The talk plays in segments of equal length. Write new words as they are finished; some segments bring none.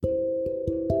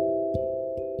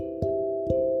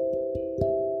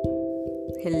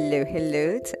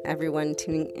Hello to everyone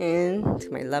tuning in, to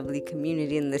my lovely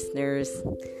community and listeners.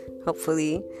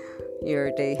 Hopefully,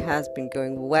 your day has been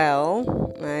going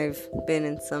well. I've been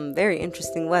in some very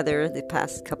interesting weather the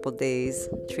past couple days.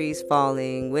 Trees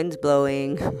falling, winds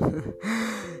blowing.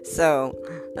 So,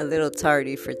 a little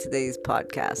tardy for today's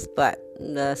podcast, but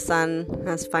the sun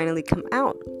has finally come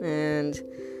out, and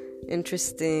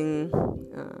interesting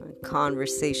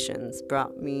conversations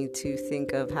brought me to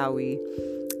think of how we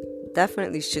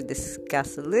definitely should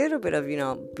discuss a little bit of,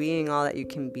 being all that you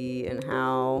can be, and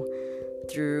how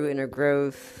through inner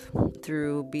growth,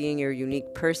 through being your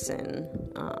unique person,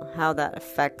 how that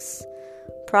affects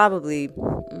probably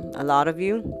a lot of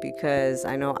you, because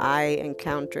I know I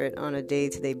encounter it on a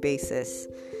day-to-day basis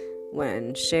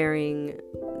when sharing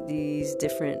these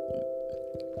different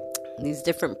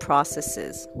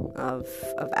processes of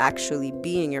actually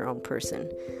being your own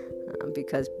person.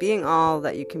 Because being all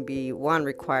that you can be, one,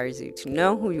 requires you to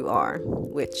know who you are,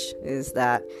 which is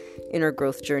that inner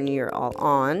growth journey you're all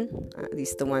on, at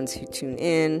least the ones who tune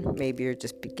in. Maybe you're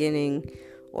just beginning,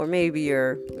 or maybe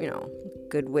you're,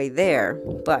 good way there,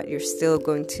 but you're still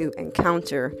going to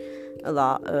encounter a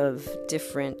lot of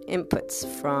different inputs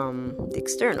from the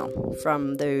external,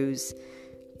 from those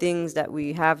things that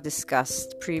we have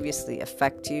discussed previously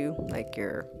affect you, like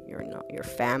your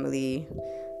family,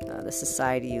 the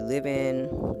society you live in,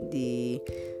 the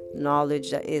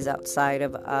knowledge that is outside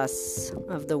of us,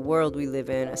 of the world we live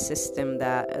in, a system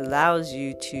that allows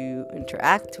you to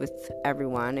interact with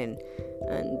everyone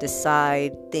and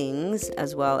decide things,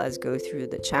 as well as go through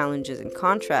the challenges and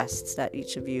contrasts that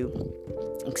each of you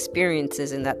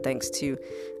experiences, and that thanks to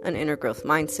an inner growth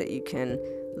mindset, you can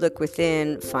look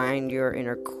within, find your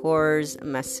inner core's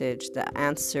message, the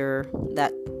answer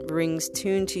that rings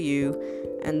tune to you.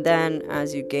 And then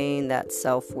as you gain that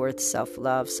self-worth,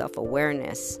 self-love,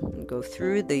 self-awareness, and go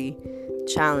through the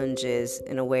challenges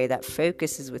in a way that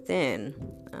focuses within,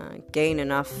 gain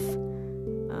enough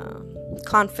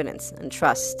confidence and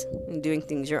trust in doing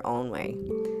things your own way.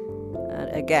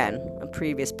 Again, a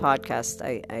previous podcast,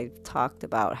 I talked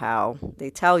about how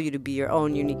they tell you to be your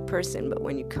own unique person, but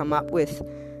when you come up with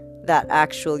that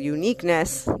actual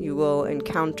uniqueness, you will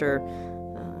encounter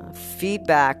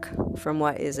feedback from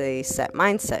what is a set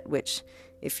mindset, which,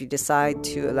 if you decide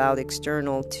to allow the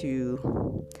external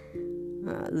to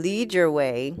lead your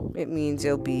way, it means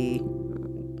you'll be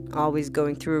always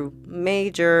going through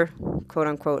major,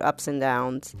 quote-unquote, ups and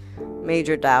downs,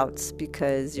 major doubts,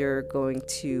 because you're going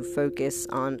to focus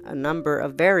on a number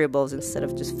of variables instead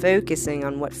of just focusing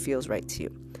on what feels right to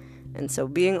you. And so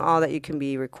being all that you can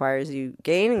be requires you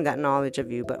gaining that knowledge of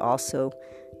you, but also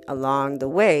along the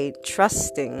way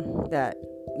trusting that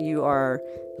you are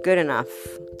good enough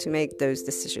to make those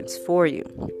decisions for you.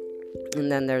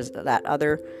 And then there's that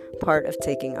other part of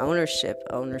taking ownership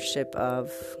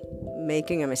of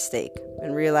making a mistake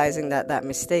and realizing that that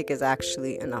mistake is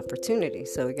actually an opportunity.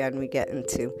 So again, we get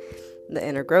into the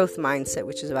inner growth mindset,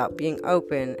 which is about being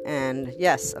open. And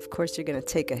yes, of course, you're going to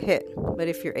take a hit. But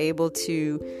if you're able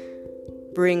to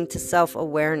bring to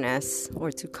self-awareness,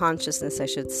 or to consciousness, I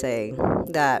should say,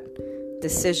 that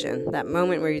decision, that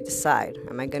moment where you decide,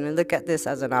 am I going to look at this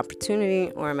as an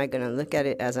opportunity, or am I going to look at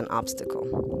it as an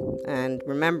obstacle? And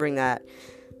remembering that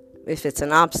if it's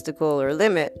an obstacle or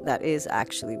limit, that is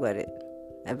actually what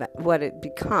it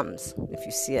becomes. If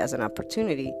you see it as an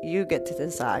opportunity, you get to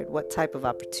decide what type of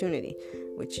opportunity,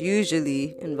 which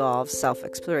usually involves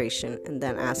self-exploration and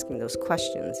then asking those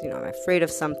questions. I'm afraid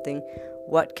of something.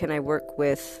 What can I work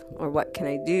with, or what can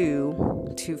I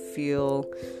do to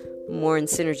feel more in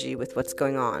synergy with what's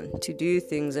going on, to do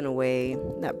things in a way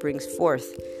that brings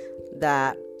forth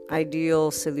that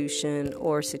ideal solution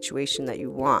or situation that you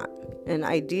want. And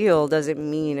ideal doesn't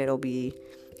mean it'll be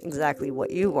exactly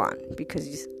what you want,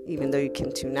 because even though you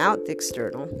can tune out the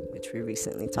external, which we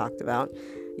recently talked about,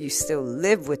 you still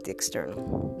live with the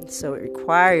external. So it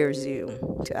requires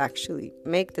you to actually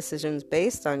make decisions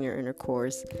based on your inner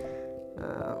core's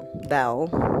bell,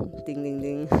 ding ding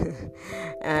ding,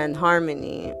 and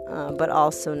harmony, but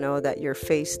also know that you're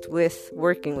faced with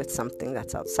working with something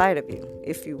that's outside of you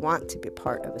if you want to be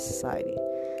part of a society.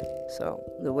 So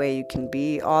the way you can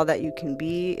be all that you can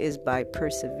be is by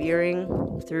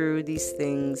persevering through these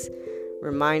things,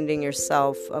 reminding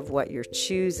yourself of what you're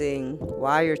choosing,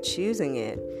 why you're choosing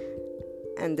it,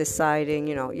 and deciding,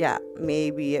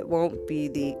 maybe it won't be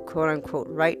the quote-unquote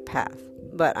right path,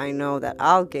 but I know that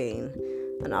I'll gain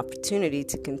an opportunity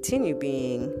to continue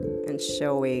being and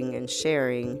showing and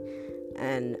sharing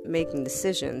and making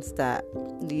decisions that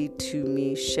lead to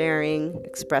me sharing,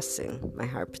 expressing my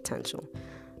heart potential.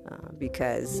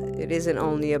 Because it isn't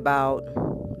only about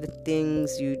the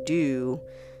things you do,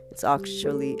 it's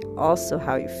actually also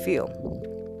how you feel.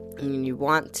 And you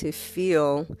want to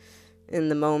feel in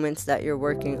the moments that you're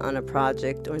working on a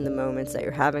project, or in the moments that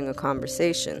you're having a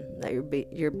conversation, that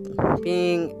you're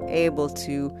being able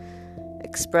to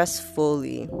express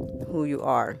fully who you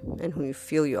are and who you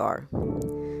feel you are.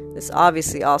 This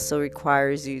obviously also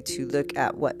requires you to look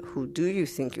at who do you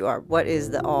think you are? What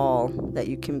is the all that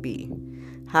you can be?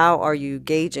 How are you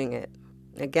gauging it?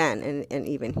 Again, and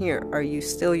even here, are you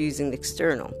still using the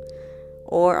external?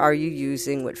 Or are you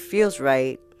using what feels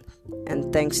right,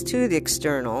 and thanks to the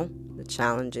external, the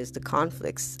challenges, the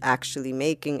conflicts, actually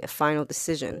making a final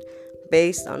decision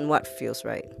based on what feels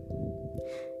right?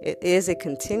 It is a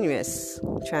continuous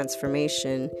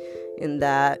transformation in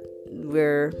that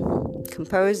we're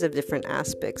composed of different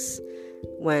aspects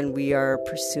when we are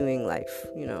pursuing life.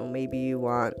 Maybe you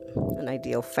want an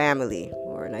ideal family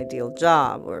or an ideal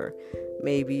job, or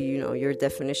maybe, your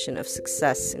definition of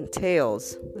success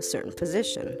entails a certain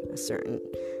position, a certain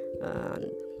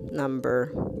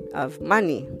number of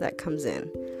money that comes in.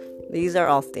 These are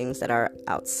all things that are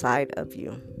outside of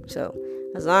you. So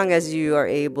as long as you are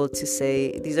able to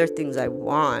say, these are things I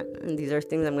want, and these are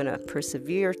things I'm going to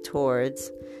persevere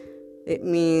towards, it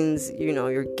means,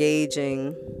 you're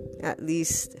gauging, at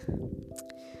least,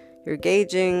 you're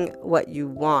gauging what you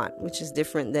want, which is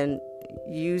different than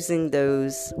using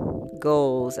those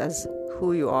goals as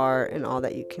who you are and all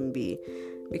that you can be.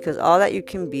 Because all that you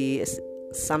can be is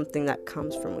something that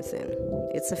comes from within.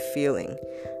 It's a feeling.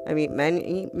 I mean,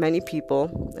 many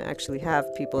people, I actually have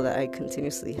people that I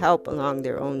continuously help along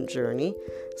their own journey.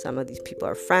 Some of these people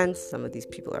are friends, some of these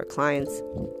people are clients,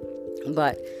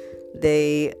 but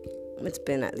it's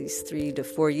been at least 3 to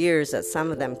 4 years that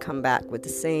some of them come back with the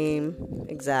same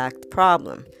exact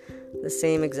problem. The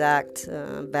same exact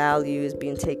value is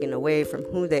being taken away from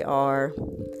who they are,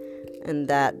 and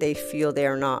that they feel they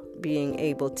are not being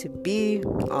able to be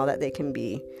all that they can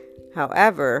be.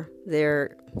 However,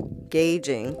 they're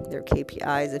gauging their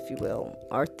KPIs, if you will,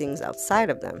 are things outside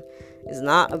of them. It's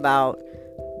not about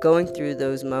going through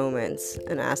those moments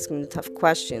and asking the tough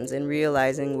questions and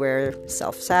realizing where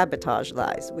self-sabotage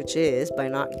lies, which is by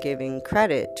not giving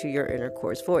credit to your inner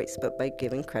core's voice, but by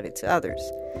giving credit to others.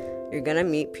 You're going to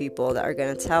meet people that are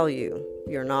going to tell you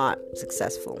you're not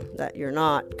successful, that you're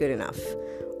not good enough,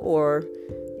 or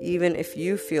even if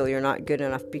you feel you're not good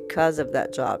enough because of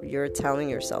that job, you're telling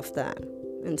yourself that.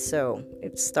 And so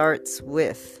it starts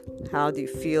with, how do you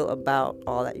feel about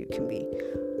all that you can be?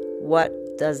 What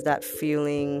does that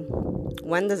feeling,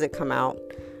 when does it come out?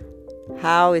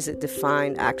 How is it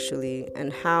defined actually?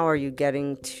 And how are you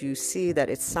getting to see that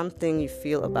it's something you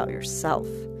feel about yourself?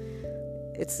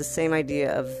 It's the same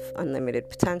idea of unlimited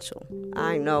potential.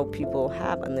 I know people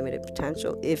have unlimited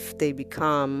potential if they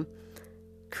become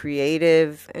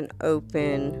creative and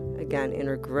open, again,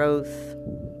 inner growth,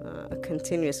 a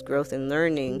continuous growth and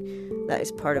learning that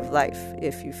is part of life.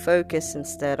 If you focus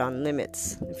instead on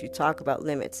limits, if you talk about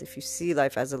limits, if you see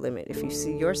life as a limit, if you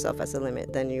see yourself as a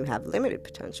limit, then you have limited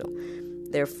potential.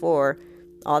 Therefore,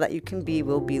 all that you can be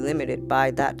will be limited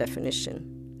by that definition.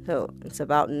 So it's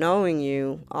about knowing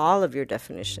you, all of your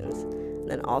definitions, and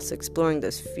then also exploring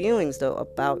those feelings, though,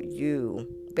 about you,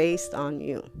 based on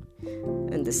you.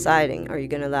 And deciding, are you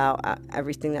going to allow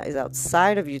everything that is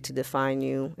outside of you to define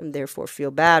you, and therefore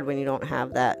feel bad when you don't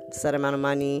have that set amount of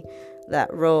money,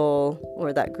 that role,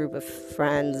 or that group of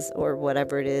friends, or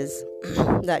whatever it is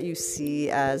that you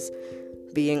see as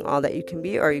being all that you can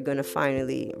be? Or are you going to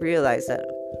finally realize that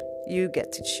you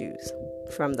get to choose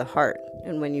from the heart?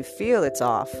 And when you feel it's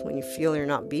off, when you feel you're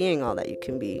not being all that you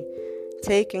can be,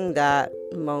 taking that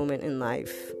moment in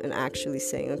life and actually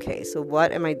saying, okay, so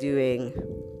what am I doing?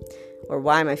 Or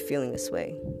why am I feeling this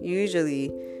way? Usually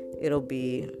it'll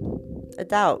be a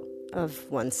doubt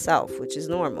of oneself, which is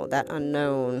normal. That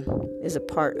unknown is a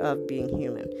part of being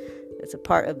human. It's a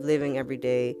part of living every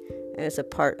day, and it's a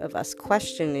part of us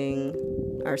questioning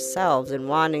ourselves and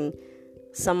wanting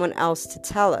someone else to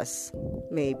tell us,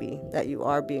 maybe, that you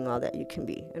are being all that you can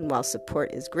be. And while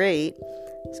support is great,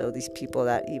 so these people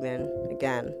that even,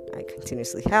 again, I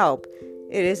continuously help,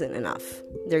 it isn't enough.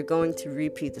 They're going to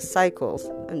repeat the cycles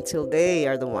until they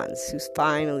are the ones who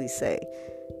finally say,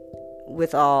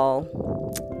 with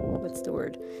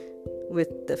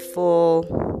the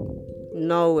full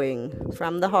knowing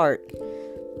from the heart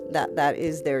that that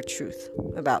is their truth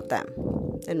about them.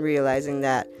 And realizing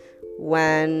that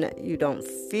when you don't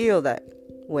feel that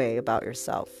way about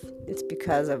yourself, it's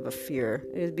because of a fear.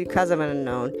 It is because of an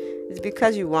unknown. It's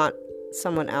because you want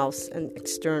someone else, an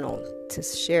external, to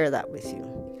share that with you.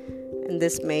 And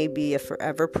this may be a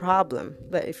forever problem.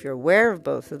 But if you're aware of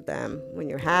both of them when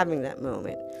you're having that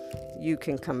moment, you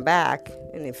can come back.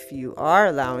 And if you are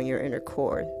allowing your inner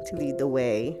core to lead the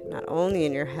way, not only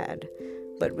in your head,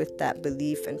 but with that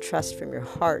belief and trust from your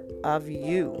heart of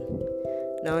you,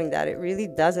 knowing that it really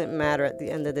doesn't matter at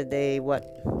the end of the day what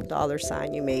dollar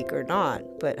sign you make or not,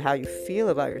 but how you feel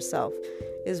about yourself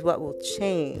is what will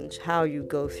change how you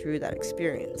go through that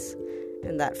experience.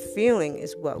 And that feeling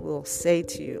is what will say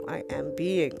to you, I am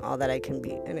being all that I can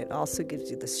be. And it also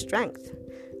gives you the strength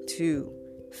to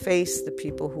face the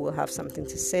people who will have something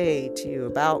to say to you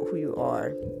about who you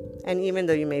are. And even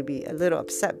though you may be a little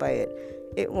upset by it,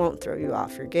 it won't throw you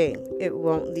off your game. It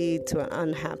won't lead to an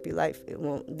unhappy life. It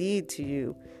won't lead to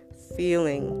you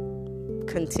feeling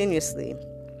continuously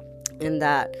in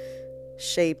that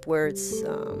shape where it's,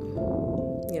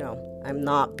 I'm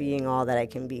not being all that I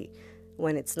can be,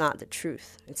 when it's not the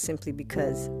truth. It's simply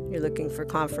because you're looking for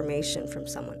confirmation from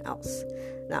someone else.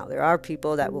 Now, there are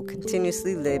people that will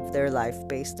continuously live their life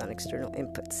based on external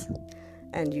inputs.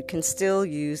 And you can still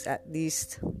use at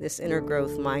least this inner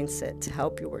growth mindset to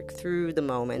help you work through the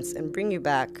moments and bring you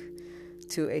back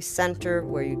to a center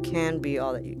where you can be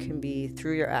all that you can be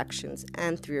through your actions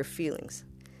and through your feelings.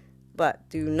 But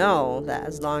do know that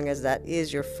as long as that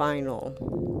is your final,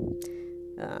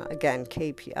 again,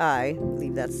 KPI, I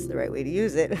believe that's the right way to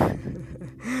use it,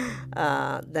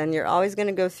 then you're always going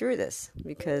to go through this.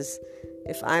 Because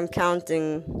if I'm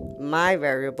counting my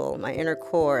variable, my inner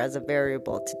core, as a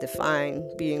variable to define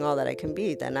being all that I can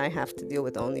be, then I have to deal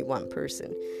with only one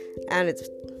person. And it's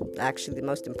actually the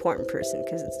most important person,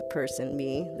 because it's the person,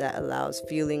 me, that allows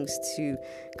feelings to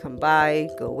come by,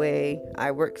 go away.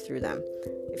 I work through them.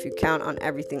 If you count on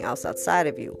everything else outside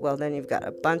of you, well, then you've got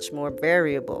a bunch more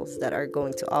variables that are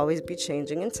going to always be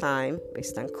changing in time,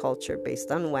 based on culture,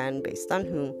 based on when, based on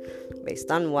whom, based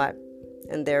on what.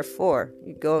 And therefore,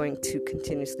 you're going to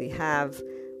continuously have,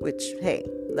 which, hey,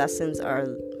 lessons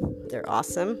they're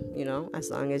awesome, as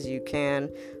long as you can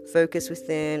focus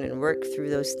within and work through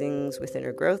those things with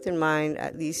inner growth in mind.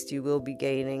 At least you will be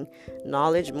gaining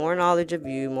knowledge, more knowledge of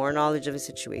you, more knowledge of a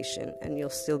situation, and you'll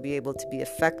still be able to be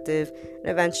effective and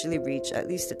eventually reach at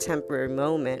least a temporary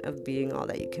moment of being all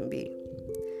that you can be.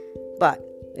 But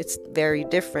it's very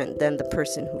different than the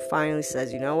person who finally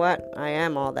says, you know what, I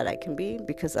am all that I can be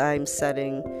because I'm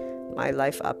setting my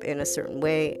life up in a certain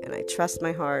way, and I trust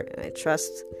my heart, and I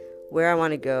trust where I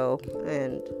want to go,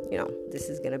 and, this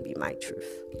is going to be my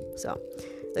truth. So,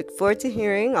 look forward to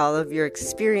hearing all of your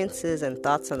experiences and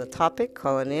thoughts on the topic.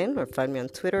 Call in or find me on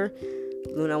Twitter,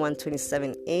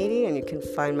 Luna12780, and you can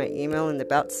find my email in the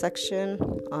About section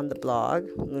on the blog,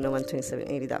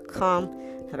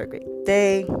 Luna12780.com. Have a great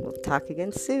day. We'll talk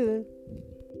again soon.